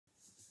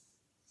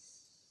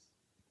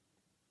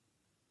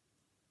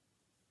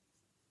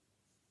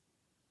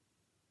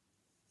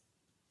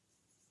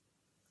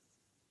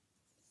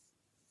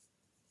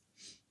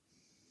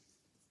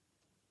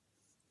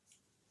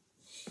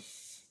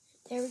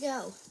There we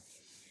go.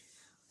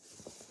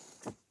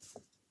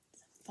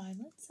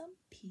 Violent, some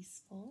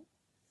peaceful.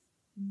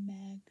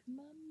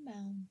 Magma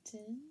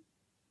mountain.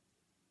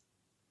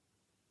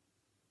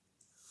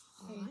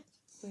 Hot.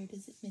 Where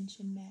does it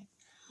mention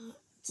magma?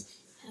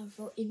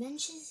 Hot. It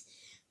mentions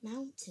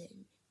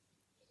mountain.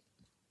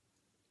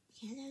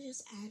 Can't I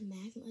just add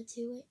magma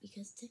to it?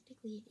 Because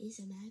technically it is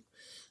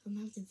a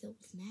mountain filled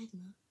with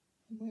magma.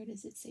 And where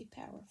does it say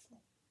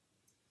powerful?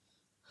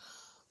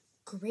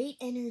 Great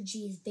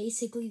energy is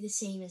basically the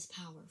same as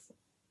powerful.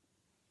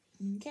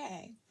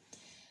 Okay.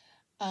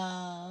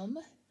 And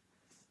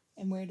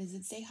where does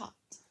it say hot?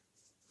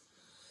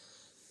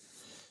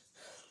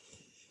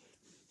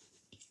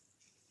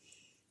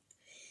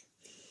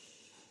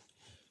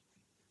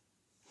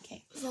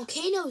 Okay.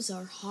 Volcanoes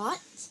are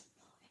hot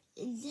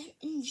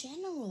in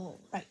general.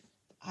 Right.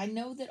 I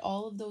know that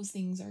all of those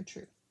things are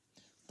true,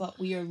 but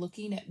we are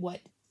looking at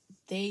what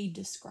they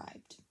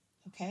described.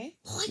 Okay?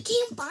 Well, I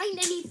can't find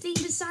anything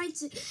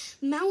besides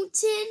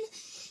mountain,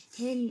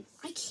 and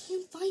I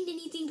can't find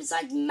anything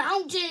besides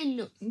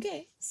mountain.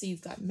 Okay. So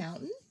you've got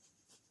mountain,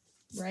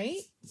 right?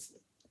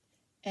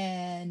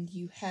 And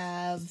you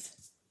have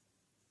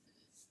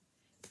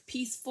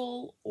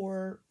peaceful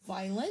or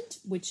violent,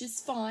 which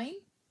is fine.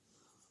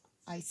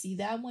 I see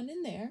that one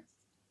in there.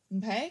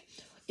 Okay?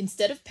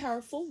 Instead of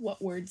powerful,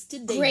 what words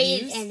did they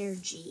Great use?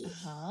 energy.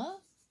 Uh-huh.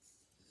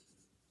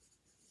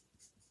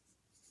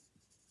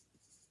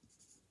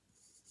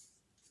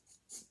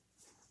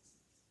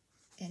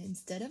 And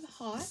instead of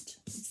hot,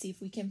 let's see if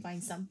we can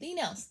find something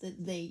else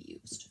that they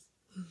used.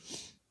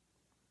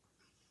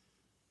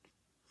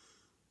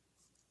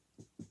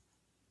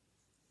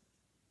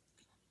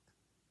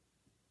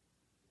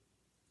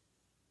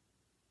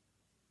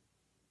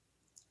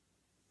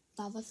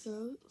 Lava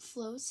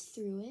flows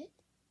through it.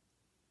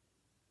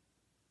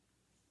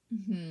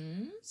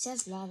 Mm-hmm. It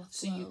says lava flows.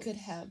 So you could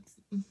have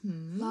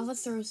lava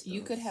flows.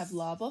 You could have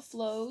lava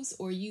flows,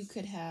 or you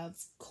could have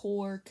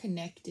core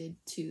connected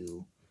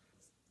to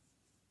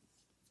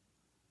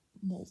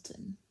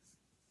molten.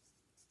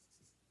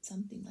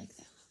 Something like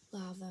that.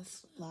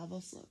 Lava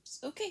flows.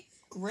 Okay,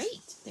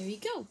 great. There you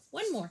go.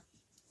 One more.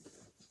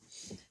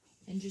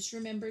 And just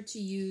remember to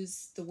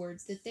use the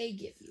words that they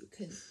give you,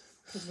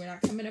 because we're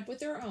not coming up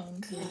with our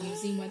own. We're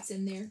using what's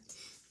in there.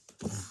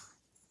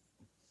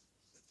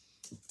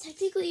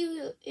 Technically,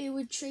 it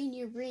would train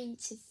your brain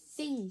to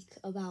think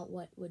about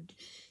what would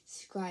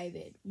describe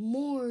it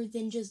more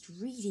than just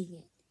reading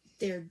it.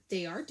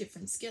 They are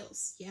different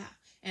skills, yeah.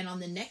 And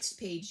on the next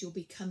page, you'll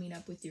be coming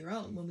up with your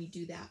own when we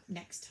do that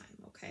next time,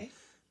 okay?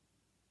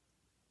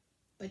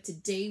 But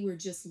today we're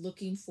just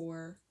looking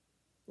for,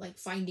 like,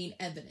 finding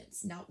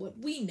evidence, not what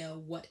we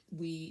know, what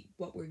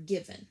we're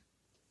given.